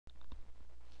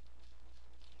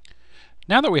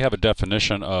Now that we have a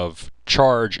definition of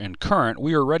charge and current,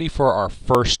 we are ready for our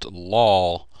first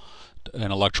law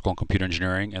in electrical and computer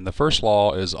engineering, and the first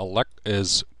law is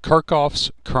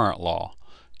Kirchoff's current law,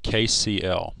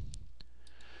 KCL.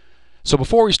 So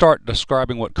before we start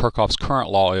describing what Kirchoff's current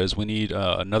law is, we need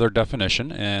another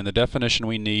definition, and the definition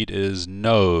we need is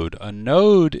node. A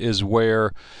node is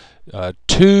where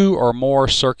two or more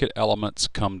circuit elements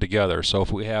come together. So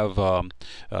if we have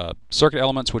circuit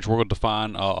elements, which we're going to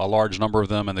define a large number of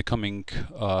them in the coming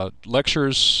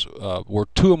lectures, where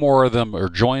two or more of them are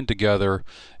joined together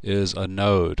is a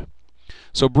node.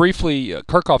 So briefly,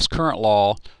 Kirchoff's current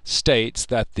law states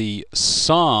that the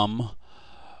sum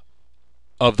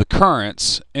of the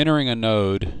currents entering a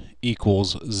node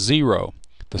equals 0.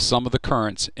 The sum of the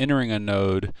currents entering a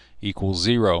node equals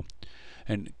 0.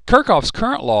 And Kirchoff's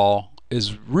current law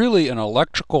is really an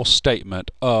electrical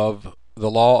statement of the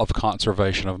law of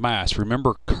conservation of mass.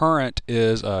 Remember, current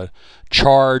is a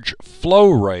charge flow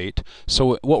rate.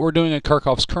 So what we're doing in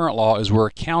Kirchoff's current law is we're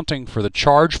accounting for the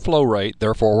charge flow rate.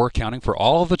 Therefore, we're accounting for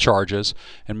all of the charges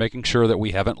and making sure that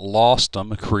we haven't lost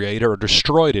them, created or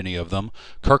destroyed any of them.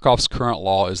 Kirchoff's current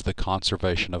law is the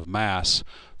conservation of mass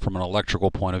from an electrical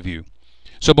point of view.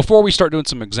 So before we start doing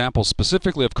some examples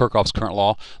specifically of Kirchoff's current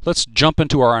law, let's jump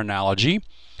into our analogy.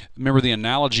 Remember, the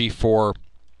analogy for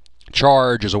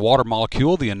charge is a water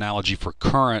molecule. The analogy for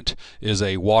current is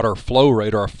a water flow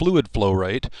rate or a fluid flow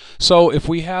rate. So if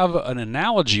we have an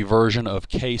analogy version of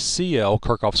KCL,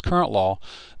 Kirchoff's current law,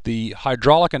 the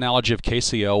hydraulic analogy of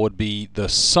KCL would be the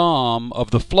sum of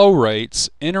the flow rates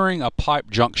entering a pipe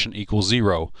junction equals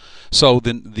 0. So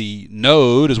then the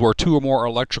node is where two or more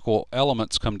electrical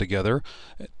elements come together.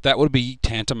 That would be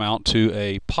tantamount to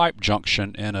a pipe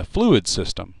junction in a fluid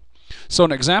system. So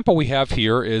an example we have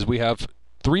here is we have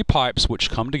three pipes which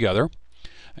come together,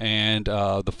 and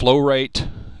the flow rate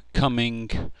coming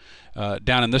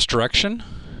down in this direction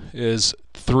is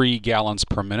 3 gallons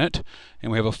per minute, and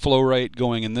we have a flow rate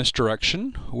going in this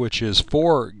direction which is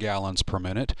 4 gallons per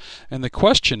minute. And the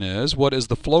question is, what is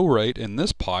the flow rate in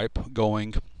this pipe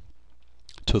going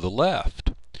to the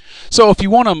left? So if you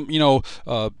want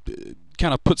to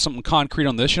kind of put something concrete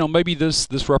on this, maybe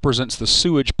this represents the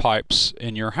sewage pipes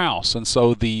in your house, and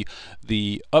so the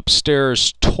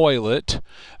upstairs toilet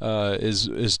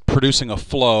is producing a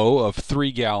flow of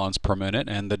 3 gallons per minute,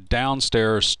 and the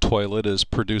downstairs toilet is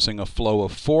producing a flow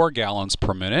of 4 gallons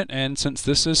per minute. And since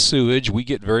this is sewage, we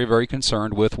get very, very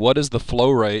concerned with what is the flow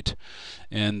rate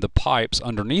in the pipes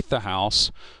underneath the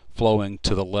house flowing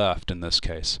to the left in this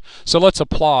case. So let's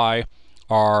apply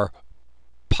our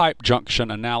pipe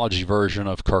junction analogy version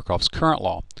of Kirchoff's current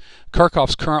law.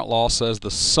 Kirchoff's current law says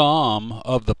the sum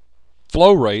of the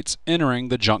flow rates entering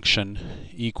the junction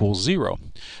equals 0.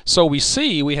 So we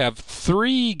see we have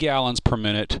 3 gallons per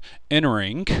minute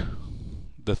entering.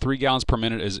 The 3 gallons per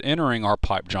minute is entering our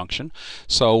pipe junction.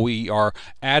 So we are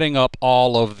adding up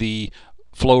all of the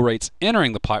flow rates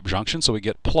entering the pipe junction. So we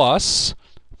get plus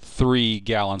 3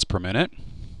 gallons per minute.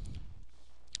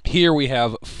 Here we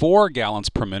have 4 gallons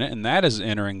per minute, and that is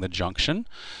entering the junction.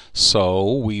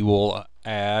 So we will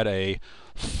add a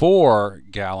 4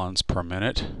 gallons per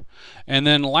minute. And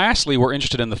then lastly, we're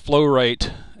interested in the flow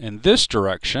rate in this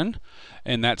direction,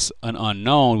 and that's an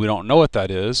unknown. We don't know what that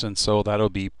is, and so that'll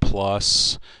be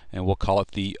plus, and we'll call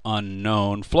it the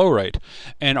unknown flow rate.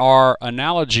 And our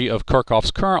analogy of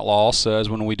Kirchoff's current law says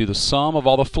when we do the sum of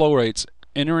all the flow rates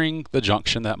entering the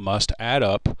junction, that must add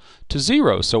up to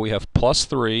 0. So we have plus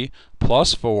 3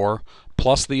 plus 4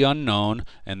 plus the unknown,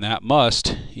 and that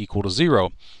must equal to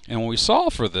 0. And when we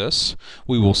solve for this,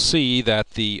 we will see that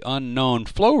the unknown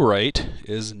flow rate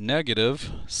is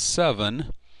negative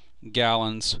 7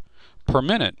 gallons per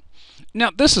minute.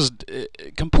 Now this is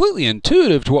completely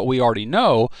intuitive to what we already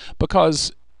know,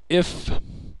 because if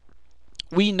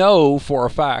we know for a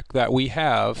fact that we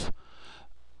have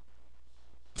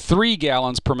 3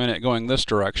 gallons per minute going this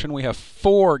direction, we have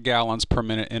 4 gallons per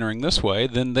minute entering this way,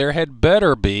 then there had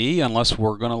better be, unless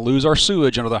we're going to lose our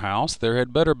sewage under the house, there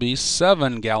had better be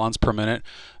 7 gallons per minute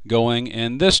going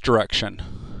in this direction,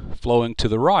 flowing to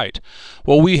the right.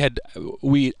 Well,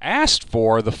 we asked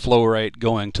for the flow rate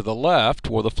going to the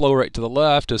left. Well, the flow rate to the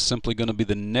left is simply going to be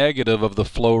the negative of the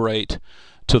flow rate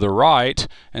to the right,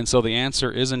 and so the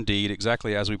answer is indeed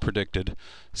exactly as we predicted,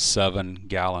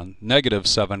 negative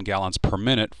 7 gallons per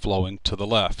minute flowing to the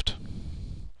left.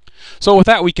 So with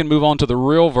that, we can move on to the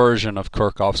real version of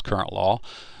Kirchoff's current law.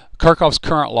 Kirchoff's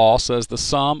current law says the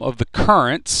sum of the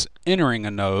currents entering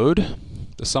a node,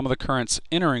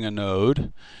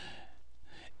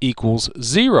 equals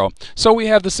 0. So we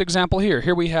have this example here.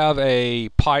 Here we have a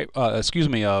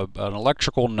an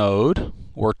electrical node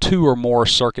where two or more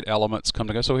circuit elements come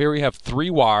together. So here we have three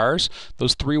wires.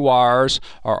 Those three wires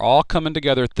are all coming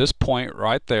together at this point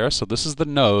right there. So this is the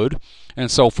node. And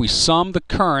so if we sum the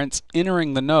currents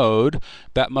entering the node,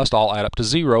 that must all add up to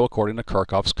 0 according to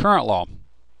Kirchoff's current law.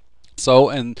 So,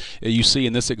 and you see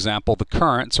in this example, the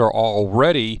currents are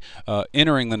already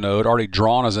entering the node, already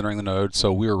drawn as entering the node,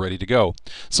 so we are ready to go.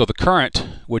 So the current,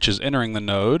 which is entering the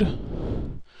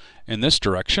node in this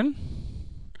direction,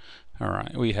 all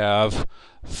right, we have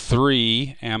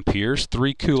 3 amperes,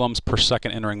 3 coulombs per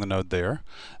second entering the node there.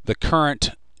 The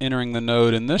current entering the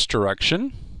node in this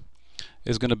direction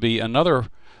is going to be another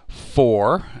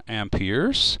 4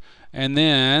 amperes. And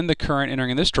then the current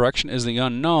entering in this direction is the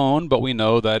unknown, but we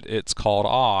know that it's called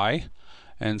I.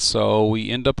 And so we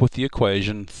end up with the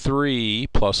equation 3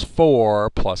 plus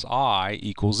 4 plus I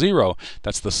equals 0.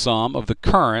 That's the sum of the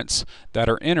currents that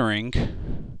are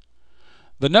entering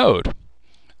the node.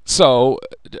 So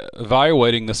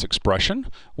evaluating this expression,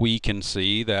 we can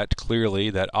see that clearly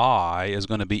that I is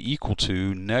going to be equal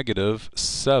to negative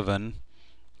 7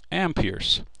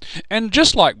 amperes. And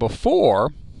just like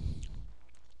before,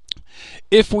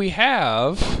 if we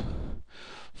have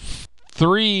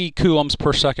 3 coulombs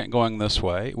per second going this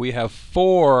way, we have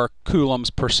 4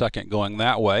 coulombs per second going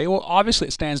that way. Well, obviously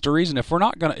it stands to reason if we're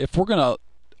going to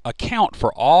account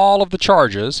for all of the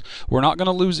charges, we're not going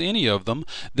to lose any of them,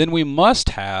 then we must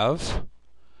have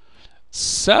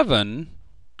 7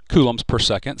 coulombs per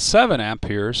second, 7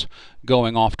 amperes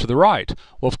going off to the right.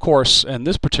 Well, of course, in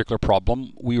this particular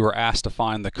problem, we were asked to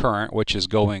find the current which is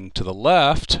going to the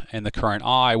left, and the current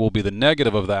I will be the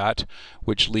negative of that,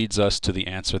 which leads us to the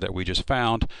answer that we just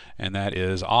found, and that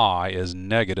is I is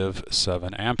negative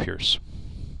 7 amperes.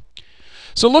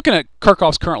 So looking at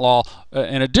Kirchoff's current law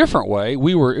in a different way, it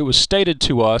was stated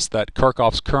to us that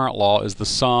Kirchoff's current law is the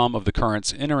sum of the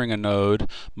currents entering a node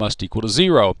must equal to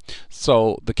 0.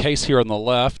 So the case here on the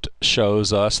left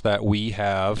shows us that we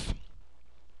have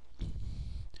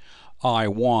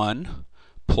I1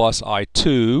 plus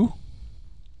I2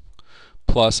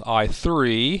 plus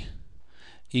I3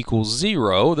 equals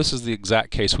 0. This is the exact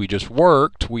case we just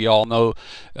worked. We all know,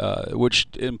 which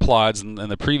implies in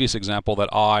the previous example that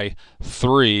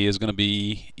I3 is going to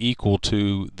be equal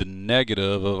to the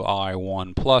negative of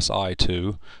I1 plus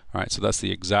I2. All right, so that's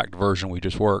the exact version we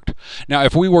just worked. Now,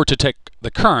 if we were to take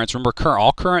the currents, remember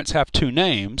all currents have two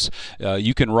names.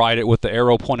 You can write it with the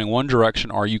arrow pointing one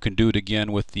direction, or you can do it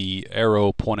again with the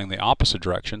arrow pointing the opposite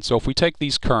direction. So if we take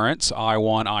these currents,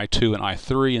 I1, I2, and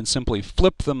I3, and simply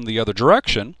flip them the other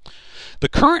direction, the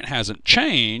current hasn't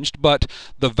changed, but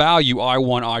the value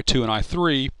I1, I2, and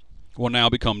I3 will now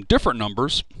become different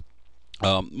numbers.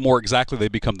 More exactly, they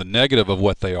become the negative of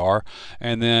what they are,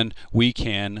 and then we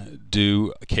can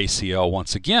do KCL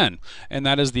once again. And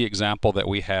that is the example that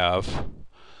we have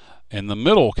in the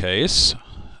middle case.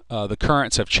 The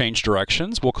currents have changed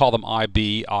directions. We'll call them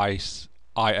IB,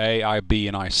 IA, IB,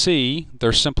 and IC.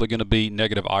 They're simply going to be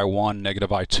negative I1,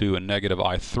 negative I2, and negative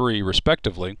I3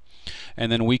 respectively.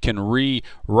 And then we can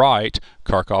rewrite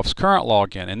Kirchoff's current law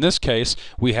again. In this case,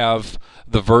 we have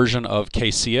the version of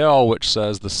KCL which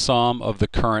says the sum of the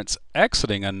currents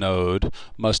exiting a node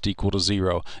must equal to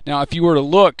 0. Now, if you were to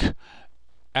look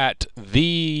at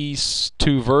these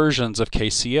two versions of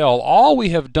KCL, all we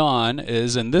have done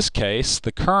is, in this case,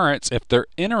 the currents, if they're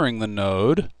entering the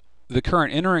node, the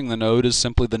current entering the node is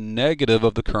simply the negative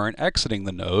of the current exiting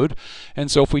the node.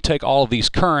 And so if we take all of these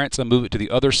currents and move it to the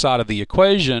other side of the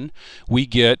equation, we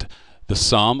get the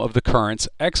sum of the currents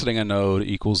exiting a node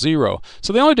equals 0.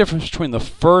 So the only difference between the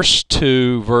first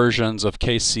two versions of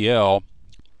KCL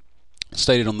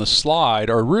stated on this slide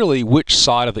are really which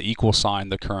side of the equal sign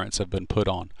the currents have been put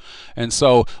on. And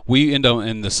so we end up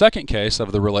in the second case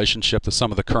of the relationship, the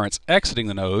sum of the currents exiting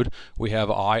the node, we have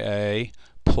IA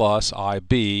plus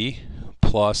IB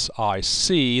plus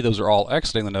IC, those are all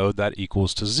exiting the node, that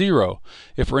equals to 0.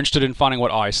 If we're interested in finding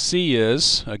what IC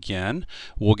is, again,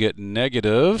 we'll get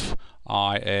negative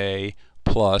IA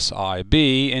plus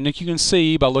IB, and you can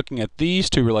see by looking at these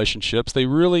two relationships, they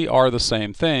really are the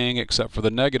same thing except for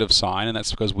the negative sign, and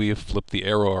that's because we have flipped the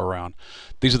arrow around.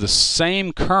 These are the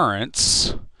same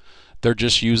currents, they're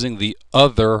just using the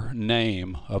other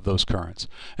name of those currents.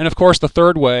 And of course, the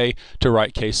third way to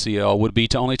write KCL would be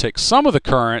to only take some of the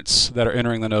currents that are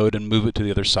entering the node and move it to the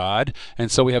other side.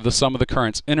 And so we have the sum of the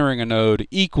currents entering a node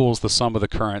equals the sum of the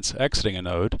currents exiting a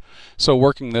node. So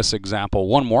working this example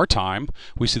one more time,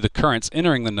 we see the currents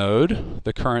entering the node.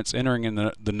 The currents entering in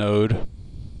the node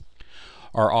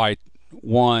are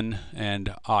I1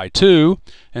 and I2,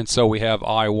 and so we have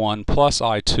I1 plus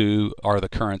I2 are the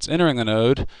currents entering the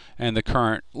node, and the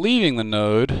current leaving the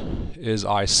node is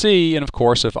IC, and of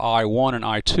course if I1 and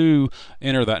I2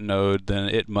 enter that node, then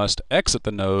it must exit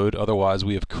the node, otherwise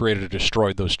we have created or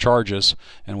destroyed those charges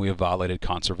and we have violated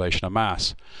conservation of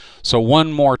mass. So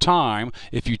one more time,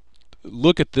 if you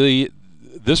look at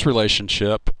this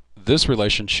relationship,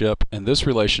 and this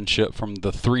relationship from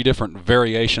the three different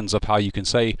variations of how you can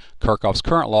say Kirchoff's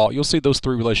current law, you'll see those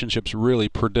three relationships really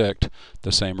predict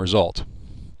the same result.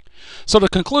 So to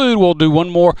conclude, we'll do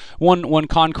one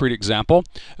concrete example,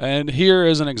 and here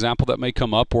is an example that may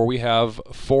come up where we have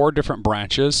 4 different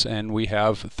branches and we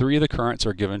have 3 of the currents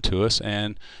are given to us,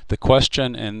 and the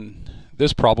question in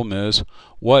this problem is,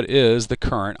 what is the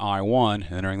current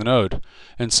I1 entering the node?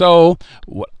 And so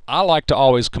what I like to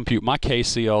always compute my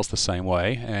KCLs the same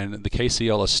way, and the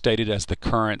KCL is stated as the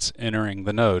currents entering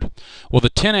the node. Well, the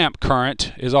 10 amp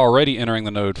current is already entering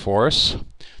the node for us.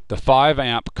 The 5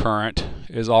 amp current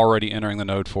is already entering the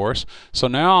node for us. So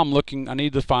now I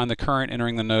need to find the current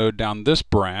entering the node down this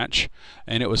branch,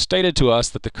 and it was stated to us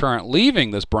that the current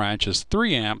leaving this branch is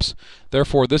 3 amps.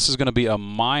 Therefore, this is going to be a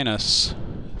minus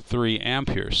 3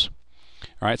 amperes.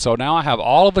 All right, so now I have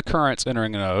all of the currents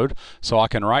entering the node, so I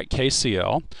can write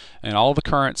KCL, and all of the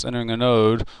currents entering the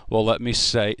node will let me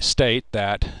state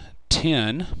that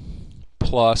 10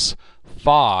 plus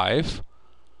 5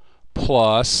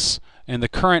 plus, and the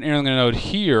current entering the node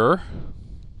here,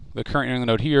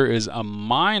 is a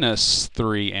minus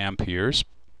 3 amperes.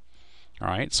 All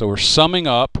right, so we're summing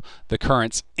up the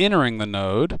currents entering the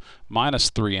node, minus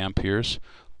 3 amperes,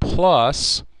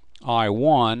 plus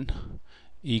I1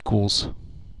 equals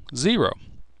 0.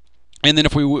 And then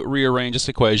if we rearrange this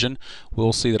equation,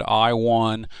 we'll see that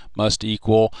I1 must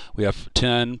equal, we have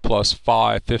 10 plus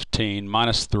 5, 15,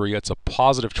 minus 3, that's a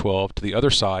positive 12. To the other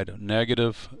side,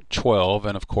 negative 12,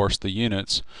 and of course the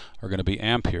units are going to be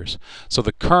amperes. So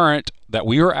the current that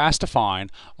we were asked to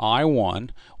find,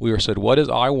 I1, we were said, what is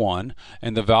I1?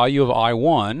 And the value of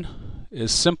I1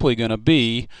 is simply going to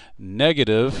be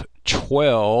negative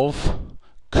 12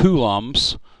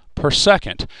 coulombs per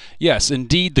second. Yes,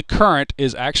 indeed, the current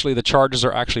is actually, the charges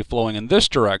are actually flowing in this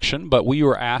direction, but we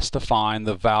were asked to find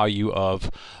the value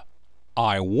of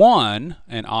I1,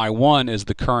 and I1 is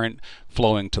the current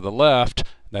flowing to the left,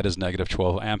 that is negative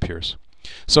 12 amperes.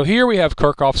 So here we have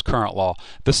Kirchoff's current law.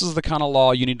 This is the kind of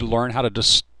law you need to learn how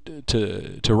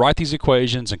to write these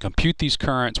equations and compute these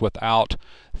currents without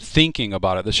thinking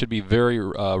about it. This should be very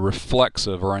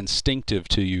reflexive or instinctive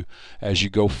to you as you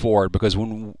go forward, because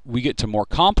when we get to more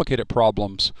complicated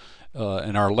problems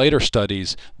in our later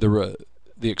studies,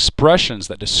 the expressions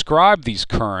that describe these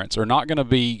currents are not going to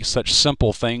be such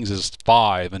simple things as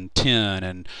 5 and 10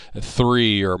 and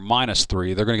 3 or minus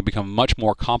 3. They're going to become much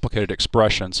more complicated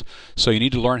expressions. So you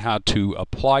need to learn how to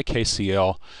apply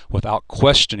KCL without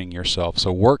questioning yourself.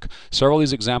 So work several of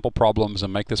these example problems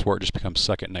and make this work just become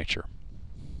second nature.